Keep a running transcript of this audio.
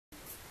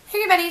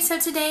everybody, so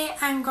today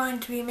I'm going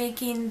to be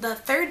making the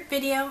third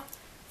video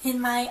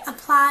in my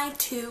Apply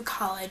to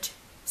College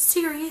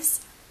series.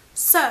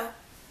 So,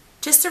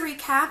 just to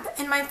recap,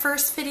 in my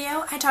first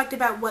video I talked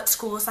about what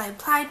schools I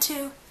applied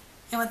to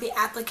and what the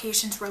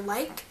applications were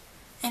like.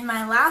 In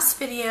my last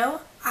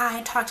video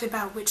I talked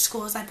about which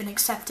schools I've been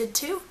accepted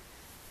to.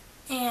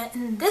 And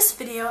in this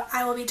video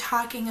I will be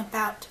talking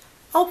about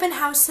open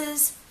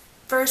houses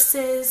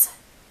versus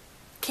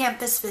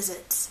campus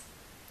visits.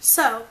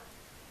 So,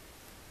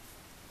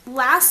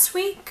 last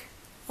week,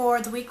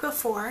 or the week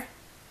before,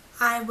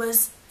 I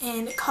was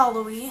in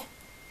Cullowhee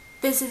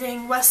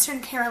visiting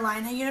Western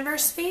Carolina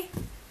University,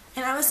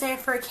 and I was there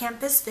for a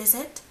campus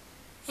visit.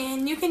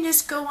 And you can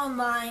just go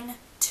online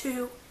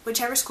to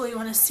whichever school you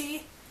want to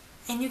see,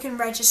 and you can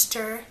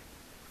register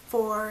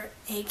for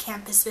a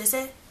campus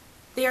visit.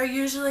 They are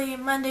usually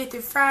Monday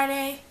through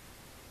Friday.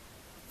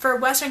 For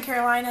Western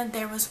Carolina,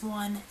 there was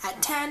one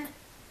at 10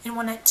 and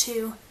one at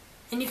 2,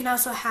 and you can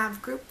also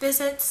have group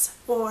visits,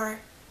 or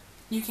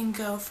you can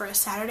go for a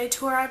Saturday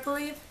tour, I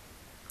believe.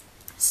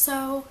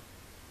 So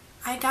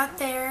I got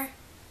there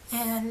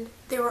and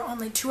there were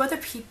only 2 other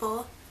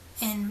people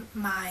in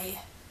my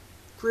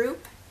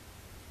group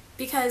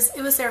because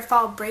it was their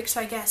fall break, so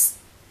I guess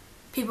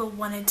people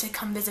wanted to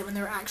come visit when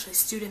there were actually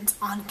students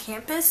on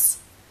campus.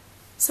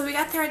 So we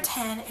got there at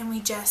 10 and we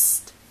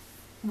just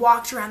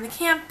walked around the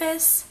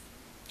campus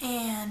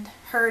and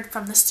heard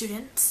from the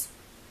students.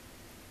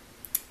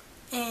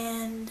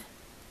 And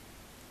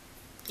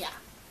yeah.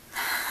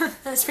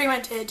 That's pretty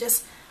much it.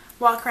 Just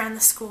walk around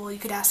the school. You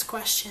could ask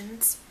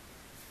questions.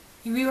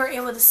 We were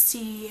able to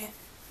see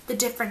the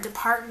different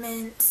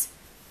departments.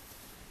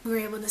 We were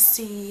able to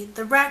see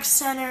the rec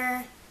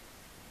center,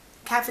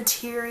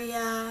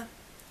 cafeteria,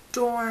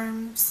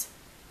 dorms.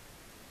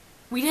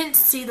 We didn't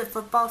see the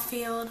football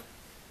field,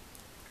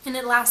 and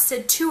it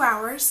lasted 2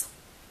 hours,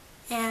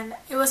 and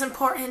it was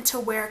important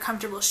to wear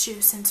comfortable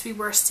shoes since we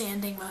were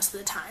standing most of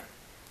the time.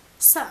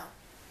 So,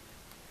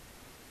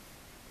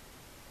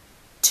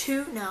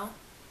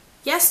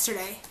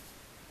 yesterday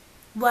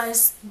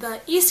was the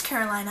East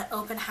Carolina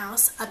open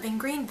house up in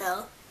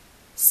Greenville.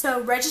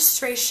 So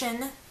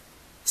registration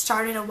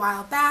started a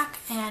while back,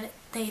 and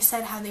they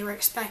said how they were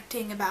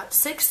expecting about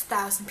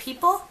 6,000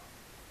 people.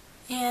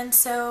 And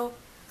so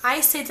I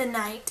stayed the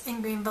night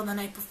in Greenville the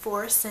night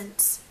before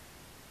since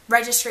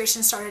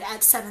registration started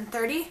at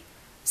 7:30.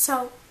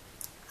 So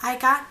I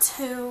got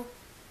to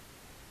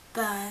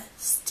the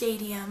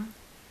stadium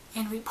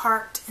and we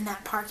parked in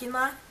that parking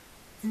lot.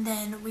 And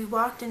then we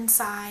walked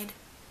inside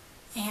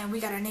and we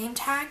got our name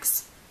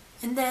tags.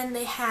 And then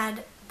they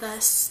had the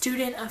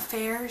Student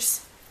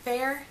Affairs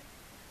fair.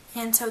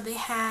 And so they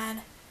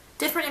had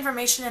different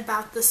information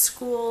about the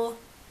school,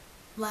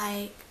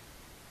 like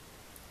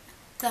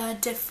the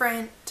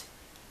different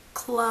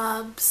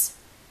clubs,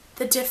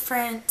 the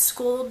different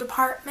school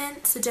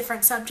departments, the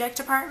different subject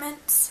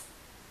departments.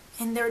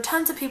 And there were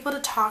tons of people to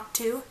talk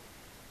to.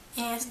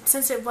 And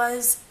since it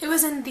was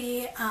in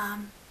the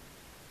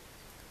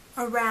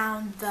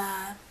around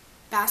the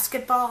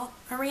basketball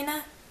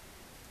arena.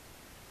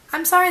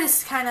 I'm sorry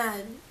this is kind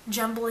of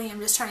jumbly. I'm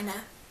just trying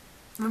to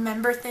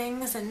remember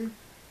things and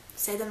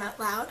say them out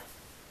loud.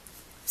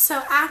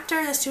 So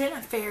after the Student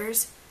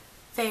Affairs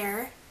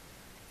fair,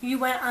 you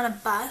went on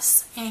a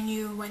bus and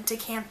you went to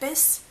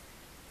campus,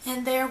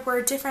 and there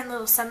were different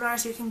little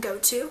seminars you can go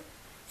to.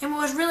 And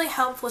what was really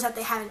helpful was that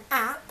they had an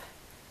app,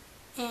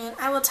 and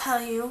I will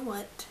tell you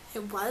what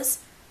it was.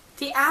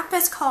 The app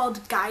is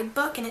called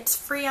Guidebook, and it's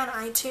free on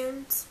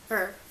iTunes,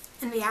 or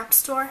in the App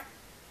Store.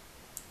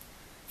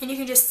 And you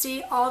can just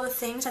see all the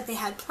things that they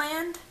had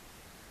planned.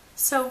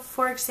 So,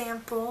 for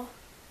example,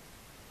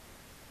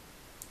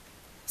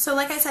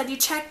 like I said, you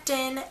checked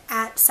in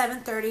at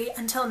 7:30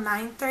 until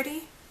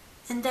 9:30,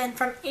 and then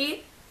from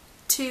 8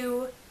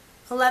 to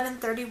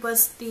 11:30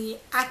 was the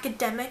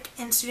Academic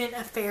and Student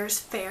Affairs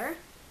Fair. And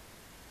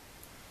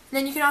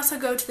then you can also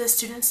go to the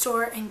student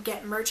store and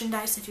get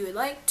merchandise if you would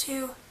like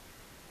to.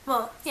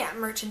 Well, yeah,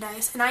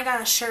 merchandise. And I got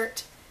a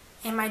shirt,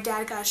 and my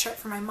dad got a shirt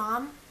for my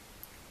mom.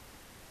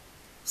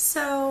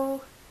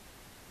 So,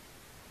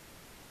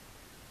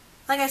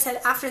 like I said,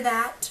 after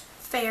that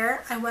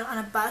fair, I went on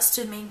a bus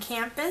to the main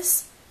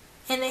campus,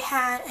 and they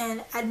had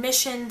an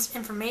admissions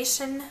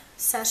information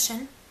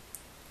session.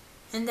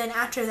 And then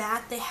after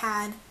that, they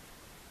had,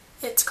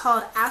 it's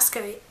called Ask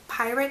a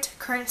Pirate,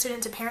 Current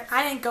Student to Parent.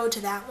 I didn't go to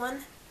that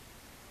one.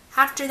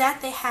 After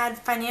that, they had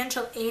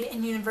financial aid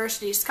and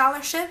university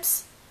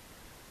scholarships.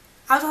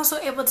 I was also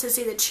able to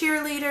see the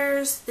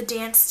cheerleaders, the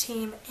dance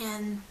team,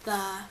 and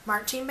the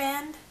marching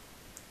band.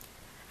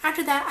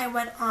 After that, I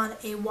went on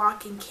a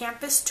walking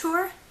campus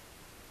tour.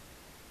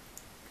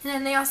 And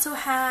then they also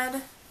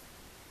had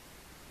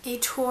a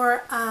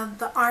tour of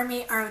the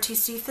Army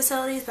ROTC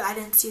facilities, but I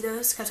didn't see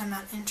those because I'm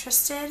not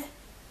interested.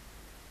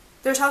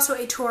 There's also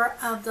a tour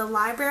of the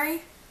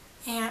library,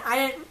 and I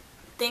didn't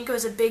think it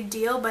was a big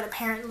deal, but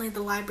apparently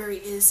the library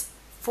is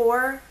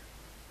 4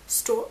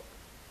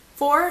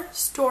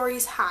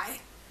 stories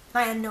high.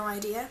 I had no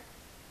idea.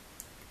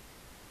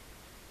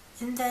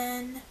 And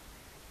then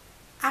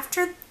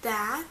after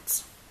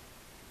that,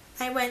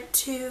 I went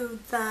to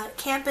the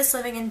campus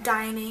living and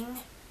dining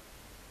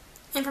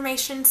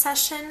information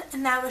session,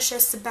 and that was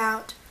just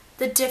about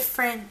the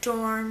different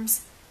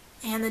dorms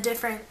and the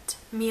different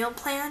meal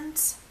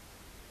plans.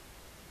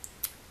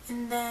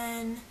 And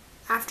then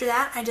after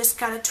that, I just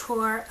got a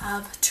tour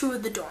of 2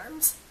 of the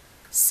dorms.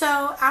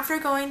 So after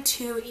going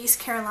to East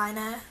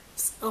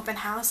Carolina's open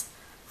house,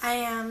 I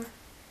am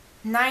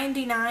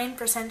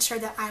 99% sure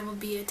that I will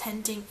be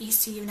attending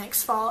ECU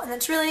next fall, and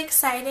that's really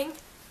exciting.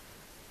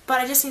 But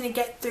I just need to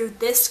get through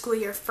this school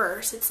year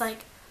first. It's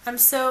like I'm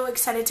so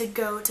excited to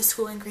go to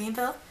school in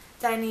Greenville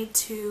that I need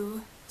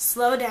to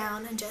slow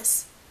down and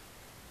just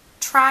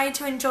try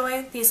to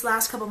enjoy these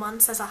last couple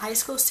months as a high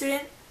school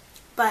student.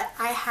 But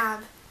I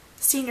have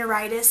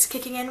senioritis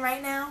kicking in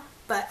right now,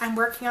 but I'm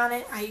working on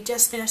it. I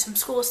just finished some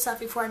school stuff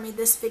before I made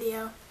this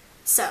video.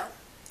 So,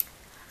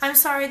 I'm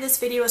sorry this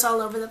video was all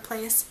over the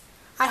place.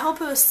 I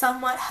hope it was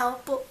somewhat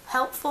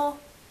helpful.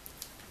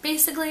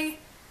 Basically,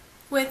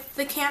 with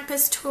the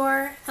campus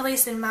tour, at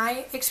least in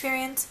my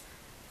experience,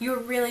 you were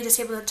really just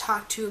able to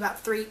talk to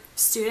about 3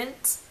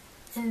 students.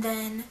 And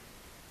then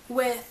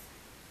with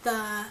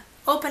the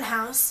open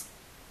house,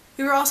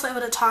 we were also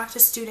able to talk to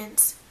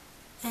students,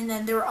 and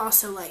then there were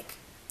also like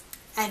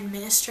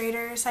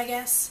administrators, I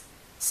guess.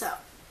 So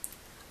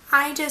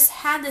I just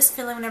had this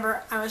feeling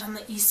whenever I was on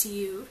the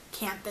ECU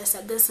campus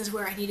that this is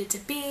where I needed to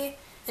be.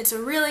 It's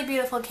a really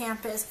beautiful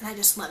campus, and I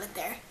just love it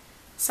there.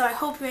 So I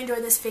hope you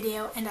enjoyed this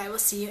video, and I will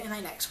see you in my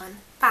next one.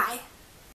 Bye!